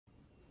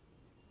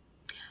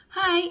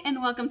Hi, and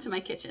welcome to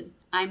my kitchen.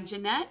 I'm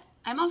Jeanette.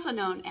 I'm also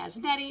known as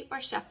Nettie or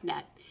Chef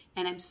Net,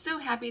 and I'm so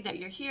happy that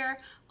you're here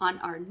on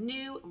our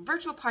new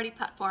virtual party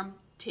platform,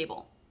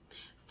 Table.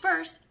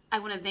 First, I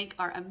want to thank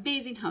our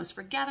amazing host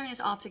for gathering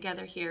us all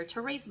together here to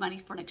raise money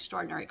for an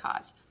extraordinary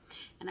cause.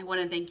 And I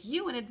want to thank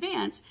you in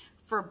advance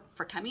for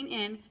coming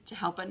in to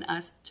helping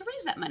us to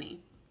raise that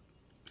money.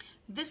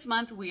 This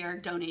month, we are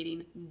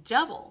donating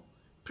double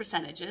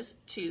percentages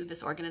to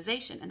this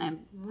organization, and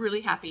I'm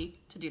really happy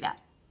to do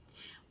that.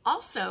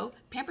 Also,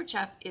 Pampered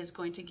Chef is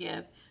going to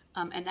give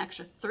an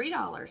extra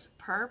 $3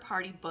 per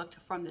party booked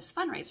from this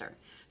fundraiser.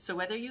 So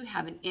whether you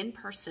have an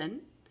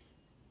in-person,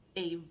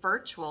 a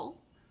virtual,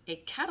 a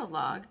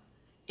catalog,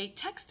 a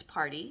text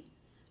party,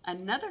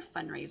 another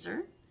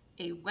fundraiser,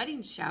 a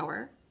wedding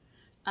shower,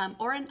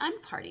 or an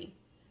unparty,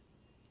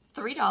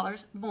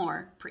 $3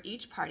 more per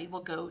each party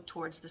will go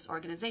towards this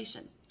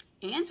organization.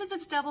 And since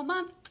it's double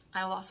month,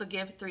 I will also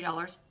give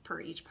 $3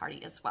 per each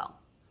party as well.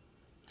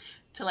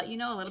 To let you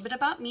know a little bit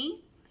about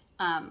me,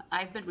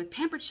 I've been with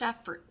Pampered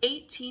Chef for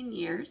 18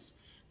 years.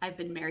 I've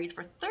been married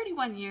for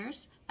 31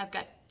 years. I've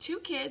got 2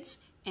 kids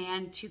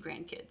and 2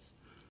 grandkids.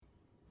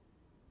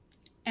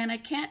 And I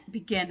can't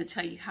begin to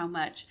tell you how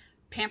much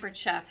Pampered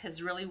Chef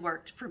has really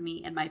worked for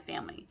me and my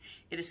family.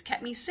 It has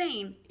kept me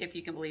sane, if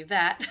you can believe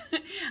that.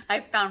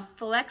 I've found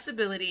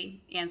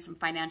flexibility and some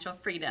financial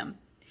freedom.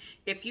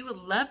 If you would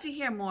love to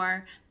hear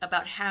more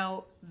about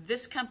how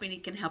this company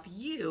can help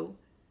you,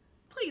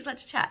 please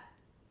let's chat.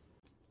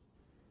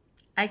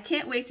 I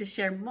can't wait to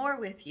share more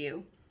with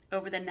you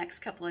over the next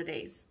couple of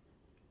days.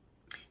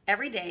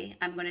 Every day,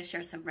 I'm going to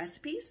share some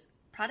recipes,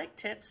 product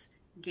tips,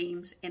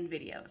 games, and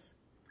videos.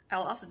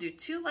 I'll also do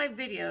 2 live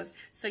videos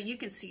so you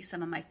can see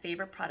some of my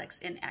favorite products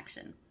in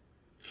action.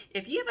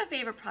 If you have a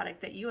favorite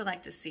product that you would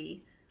like to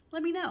see,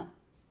 let me know.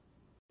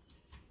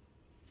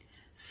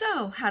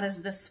 So, how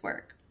does this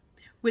work?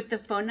 With the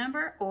phone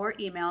number or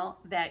email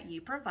that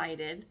you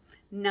provided,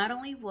 not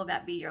only will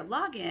that be your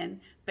login,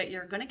 but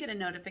you're going to get a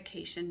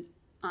notification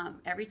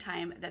every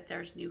time that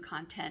there's new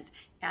content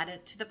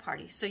added to the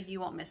party, so you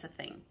won't miss a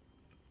thing.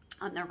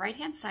 On the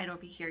right-hand side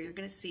over here, you're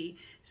going to see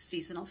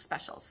seasonal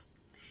specials.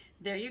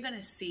 There you're going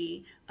to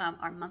see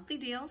our monthly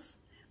deals,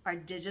 our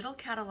digital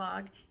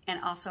catalog, and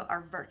also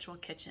our virtual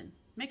kitchen.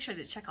 Make sure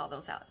to check all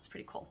those out. It's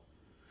pretty cool.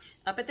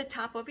 Up at the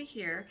top over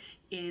here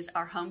is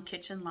our home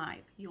kitchen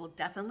live. You will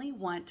definitely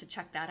want to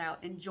check that out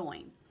and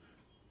join.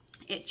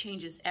 It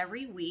changes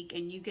every week,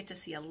 and you get to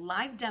see a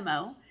live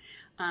demo,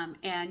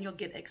 and you'll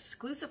get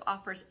exclusive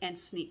offers and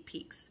sneak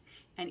peeks.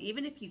 And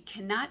even if you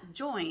cannot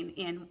join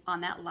in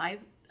on that live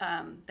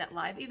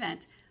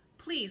event,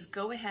 please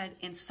go ahead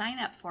and sign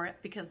up for it,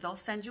 because they'll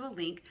send you a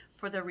link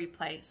for the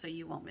replay so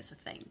you won't miss a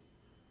thing.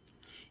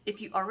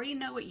 If you already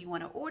know what you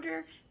want to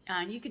order,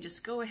 you can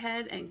just go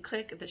ahead and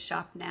click the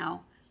Shop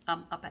Now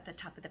up at the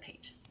top of the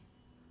page.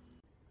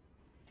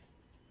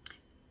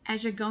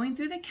 As you're going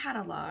through the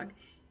catalog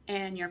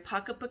and your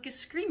pocketbook is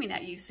screaming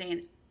at you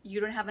saying you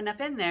don't have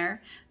enough in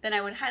there, then I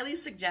would highly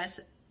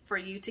suggest for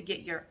you to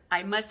get your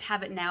I must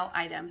have it now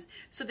items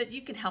so that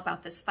you can help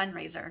out this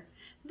fundraiser.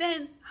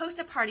 Then host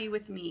a party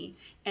with me,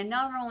 and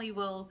not only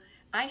will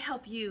I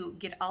help you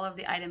get all of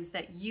the items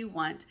that you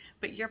want,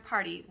 but your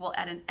party will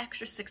add an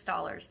extra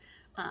 $6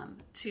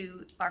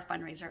 to our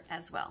fundraiser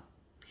as well.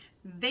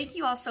 Thank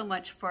you all so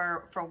much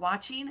for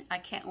watching. I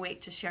can't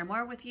wait to share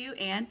more with you,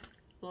 and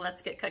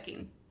let's get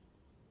cooking.